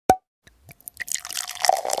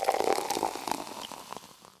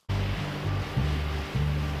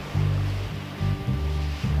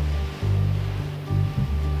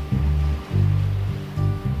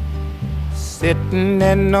sitting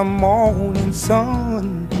in the morning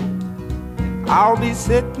sun. I'll be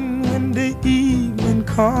sitting when the evening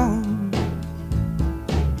comes,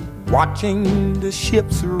 watching the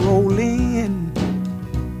ships roll in,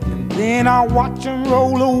 and then I'll watch them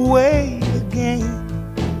roll away again.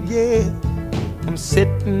 Yeah, I'm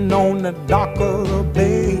sitting on the dock of the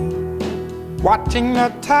bay, watching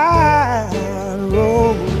the tide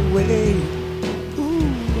roll away.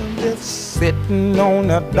 Ooh, I'm just sitting on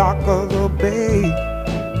the dock of the bay,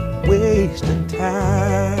 wasting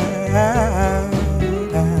time.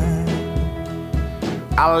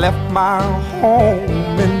 I left my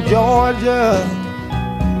home in Georgia,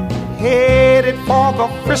 headed for the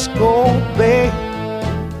Frisco Bay,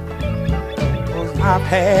 'cause I've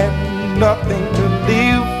had nothing to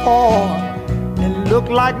live for, and look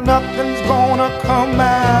like nothing's gonna come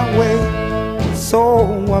my way. So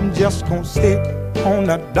I'm just gonna sit on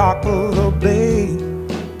the dock of the bay,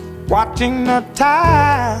 watching the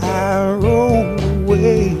tide roll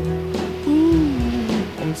away. Ooh,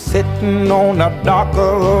 I'm sitting on the dock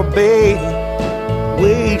of the bay,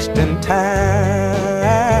 wasting time.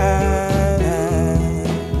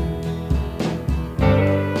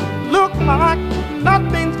 Look like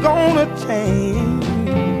nothing's gonna change,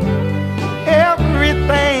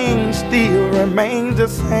 everything still remains the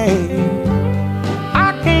same.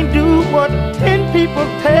 I can't do what 10 people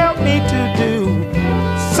tell me to do,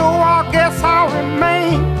 so I guess I'll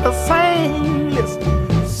remain the same.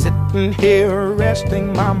 Listen, sitting here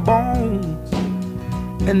resting my bones,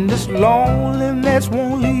 and this loneliness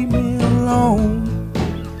won't leave me alone.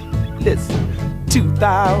 Listen,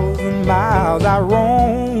 2,000 miles I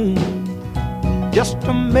roam just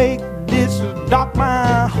to make this dock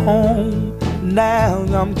my home. Now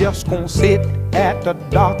I'm just gonna sit at the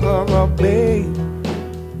dock of a bay,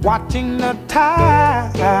 watching the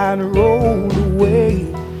tide roll away.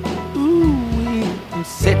 Ooh, I'm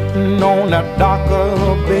sitting on the dock of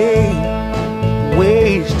a bay,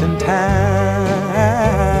 wasting time.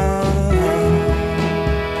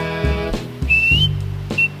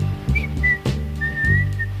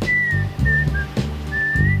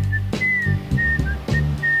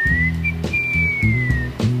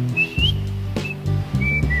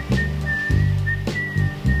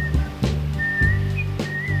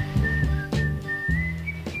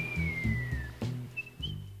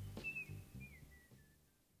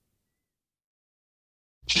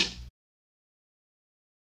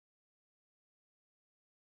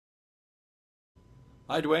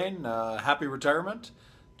 Hi Dwayne, happy retirement.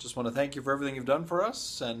 Just want to thank you for everything you've done for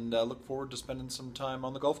us, and look forward to spending some time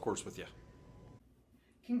on the golf course with you.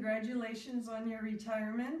 Congratulations on your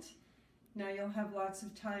retirement. Now you'll have lots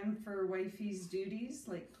of time for wifey's duties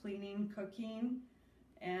like cleaning, cooking,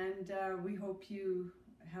 and we hope you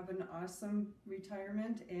have an awesome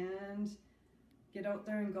retirement and get out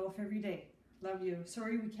there and golf every day. Love you.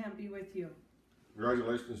 Sorry we can't be with you.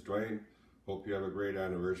 Congratulations, Dwayne. Hope you have a great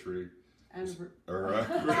anniversary. Or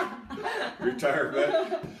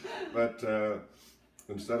retirement. But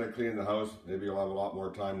instead of cleaning the house, maybe you'll have a lot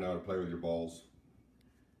more time now to play with your balls.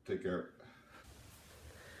 Take care.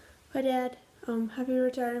 Hi Dad, happy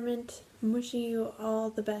retirement. I'm wishing you all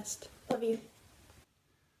the best. Love you.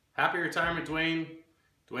 Happy retirement, Dwayne.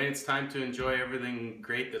 Dwayne, it's time to enjoy everything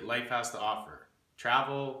great that life has to offer.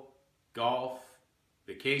 Travel, golf,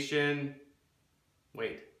 vacation.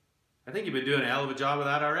 Wait, I think you've been doing a hell of a job of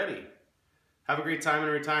that already. Have a great time in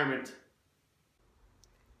retirement.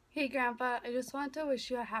 Hey Grandpa, I just want to wish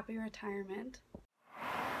you a happy retirement.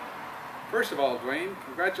 First of all, Dwayne,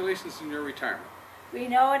 congratulations on your retirement. We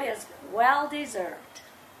know it is well deserved.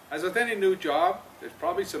 As with any new job, there's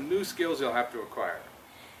probably some new skills you'll have to acquire.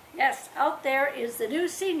 Yes, out there is the new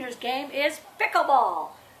seniors game is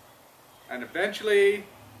pickleball. And eventually,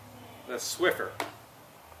 the Swiffer.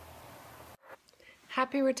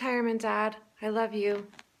 Happy retirement, Dad. I love you.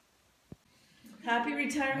 Happy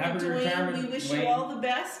retirement, Dwayne. We wish you all the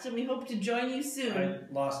best, and we hope to join you soon. I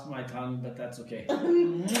lost my tongue, but that's okay.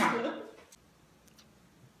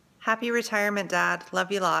 Happy retirement, Dad.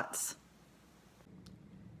 Love you lots.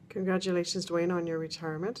 Congratulations, Dwayne, on your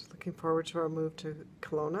retirement. Looking forward to our move to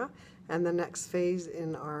Kelowna and the next phase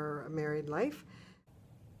in our married life.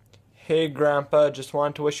 Hey, Grandpa. Just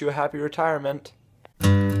want to wish you a happy retirement.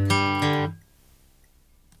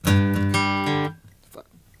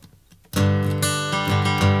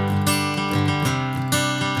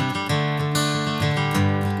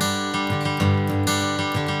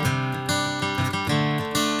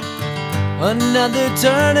 Another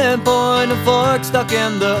turning point, a fork stuck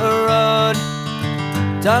in the road.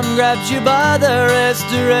 Time grabs you by the wrist,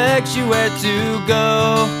 directs you where to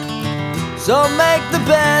go. So make the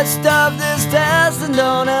best of this test and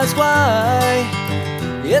don't ask why.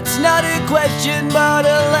 It's not a question but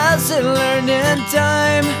a lesson learned in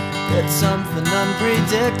time. It's something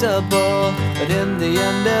unpredictable, but in the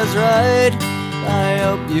end is right. I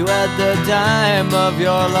hope you had the time of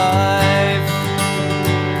your life.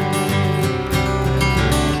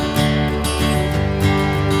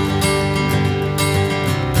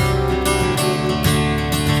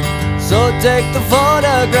 So take the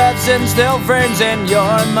photographs and still frames in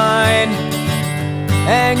your mind,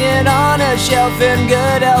 hang it on a shelf in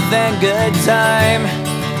good health and good time.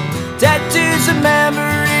 Tattoos and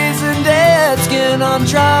memories and dead skin on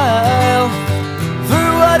trial. For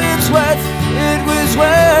what it's worth, it was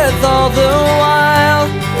worth all the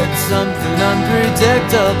while. It's something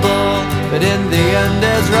unpredictable, but in the end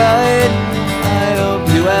is right. I hope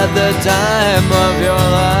you had the time of your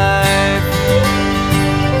life.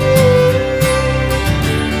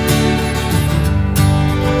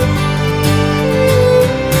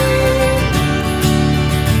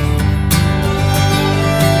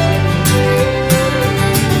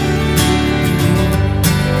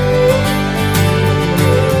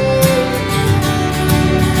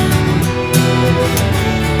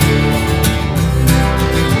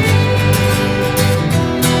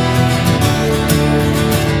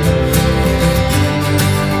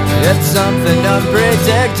 It's something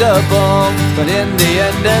unpredictable, but in the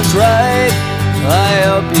end it's right. I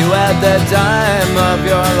hope you had the time of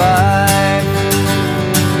your life.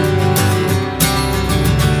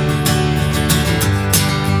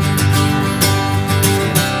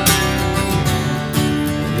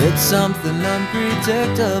 It's something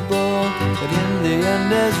unpredictable, but in the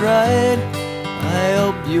end is right. I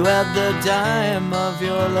hope you had the time of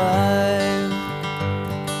your life.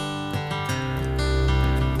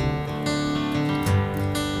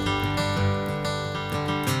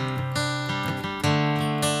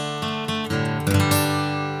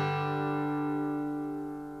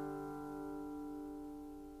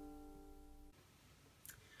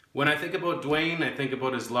 When I think about Dwayne, I think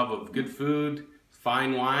about his love of good food,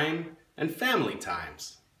 fine wine, and family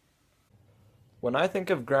times. When I think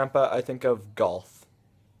of Grandpa, I think of golf.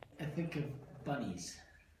 I think of bunnies,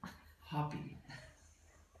 hopping,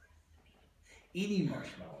 eating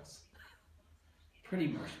marshmallows, pretty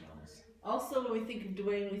marshmallows. Also, when we think of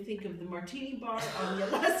Dwayne, we think of the martini bar on the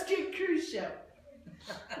Alaskan cruise ship.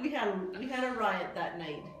 We had a riot that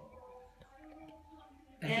night.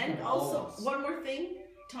 And also, one more thing,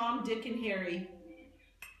 Tom, Dick, and Harry.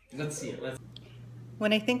 Let's see it.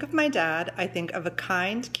 When I think of my dad, I think of a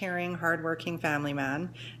kind, caring, hardworking family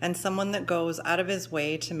man and someone that goes out of his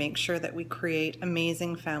way to make sure that we create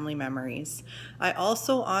amazing family memories. I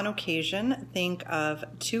also, on occasion, think of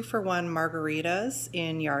 2-for-1 margaritas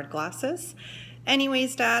in yard glasses.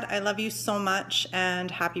 Anyways, Dad, I love you so much and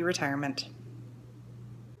happy retirement.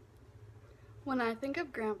 When I think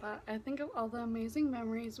of Grandpa, I think of all the amazing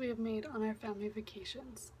memories we have made on our family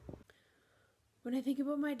vacations. When I think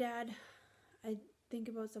about my dad, I think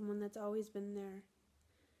about someone that's always been there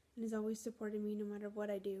and has always supported me no matter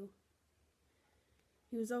what I do.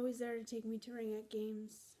 He was always there to take me to ring at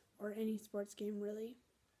games or any sports game really.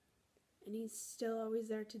 And he's still always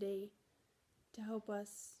there today to help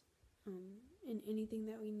us in anything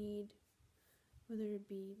that we need, whether it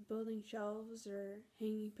be building shelves or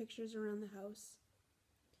hanging pictures around the house.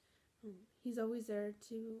 He's always there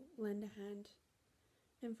to lend a hand,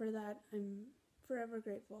 and for that I'm forever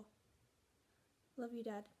grateful. Love you,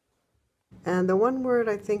 Dad. And the one word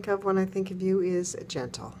I think of when I think of you is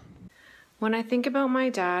gentle. When I think about my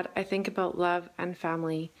dad, I think about love and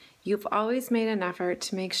family. You've always made an effort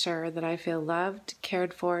to make sure that I feel loved,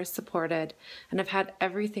 cared for, supported, and have had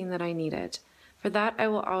everything that I needed. For that, I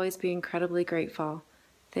will always be incredibly grateful.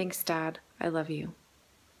 Thanks, Dad. I love you.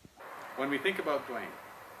 When we think about Dwayne,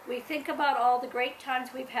 we think about all the great times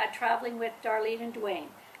we've had traveling with Darlene and Dwayne.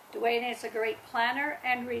 Dwayne is a great planner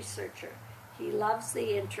and researcher. He loves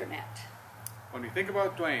the internet. When we think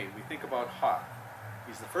about Dwayne, we think about hot.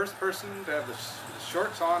 He's the first person to have the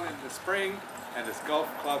shorts on in the spring and his golf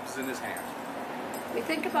clubs in his hand. We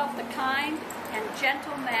think about the kind and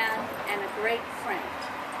gentle man and a great friend.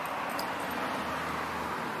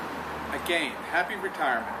 Again, happy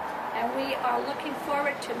retirement. And we are looking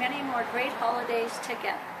forward to many more great holidays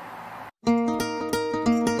together.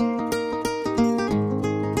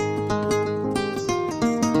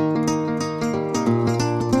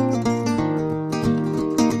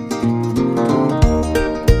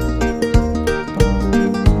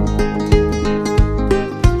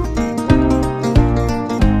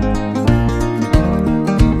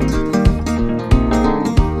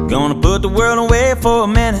 Gonna put the world away for a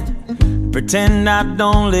minute, pretend I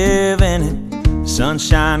don't live in it.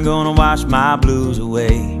 Sunshine gonna wash my blues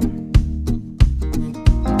away.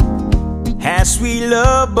 Had sweet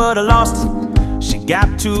love, but I lost it. She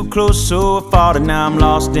got too close, so I fought it. Now I'm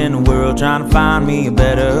lost in the world, trying to find me a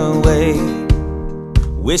better way.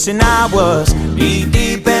 Wishing I was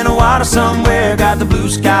deep in the water somewhere. Got the blue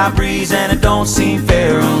sky breeze and it don't seem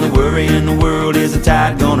fair. Only worry in the world is the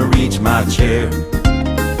tide gonna reach my chair.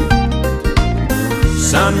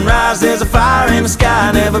 Sunrise, there's a fire in the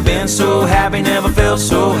sky. Never been so happy, never felt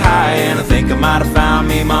so high. And I think I might have found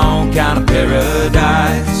me my own kind of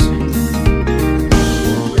paradise.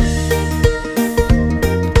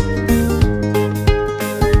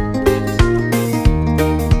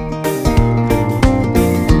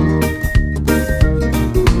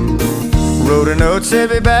 Wrote a note, said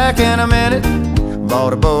be back in a minute.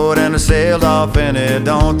 Bought a boat and I sailed off in it.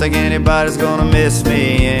 Don't think anybody's gonna miss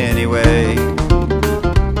me anyway.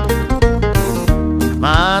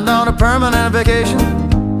 Mind on a permanent vacation.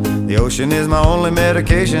 The ocean is my only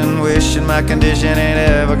medication. Wishing my condition ain't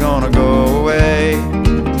ever gonna go away.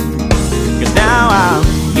 Cause now I'm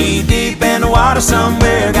knee deep in the water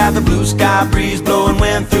somewhere. Got the blue sky breeze blowing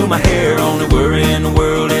wind through my hair. Only worry in the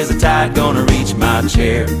world is the tide gonna reach my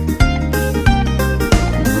chair.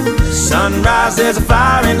 Sunrise, there's a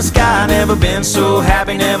fire in the sky. Never been so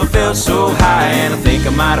happy, never felt so high. And I think I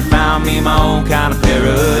might have found me my own kind of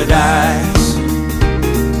paradise.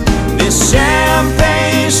 This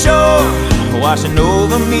champagne shore washing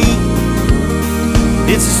over me.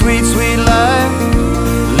 It's a sweet, sweet life,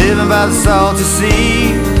 living by the salty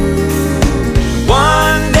sea.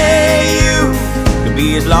 One day you could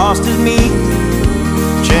be as lost as me.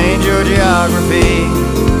 Change your geography,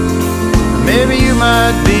 maybe you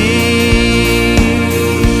might be.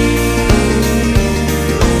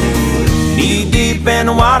 Knee deep in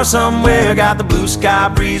the water somewhere. Got the blue sky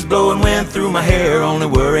breeze blowing wind through my hair. Only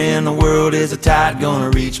worry in the world is the tide gonna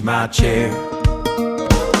reach my chair.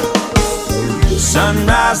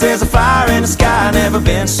 Sunrise, there's a fire in the sky. Never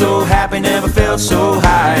been so happy, never felt so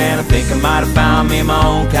high. And I think I might have found me my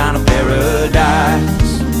own kind of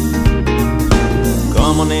paradise.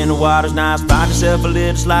 Come on in, the water's nice. Find yourself a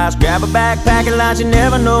little slice. Grab a backpack and lunch. You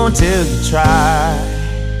never know until you try.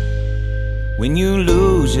 When you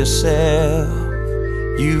lose yourself,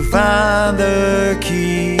 you find the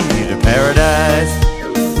key to paradise.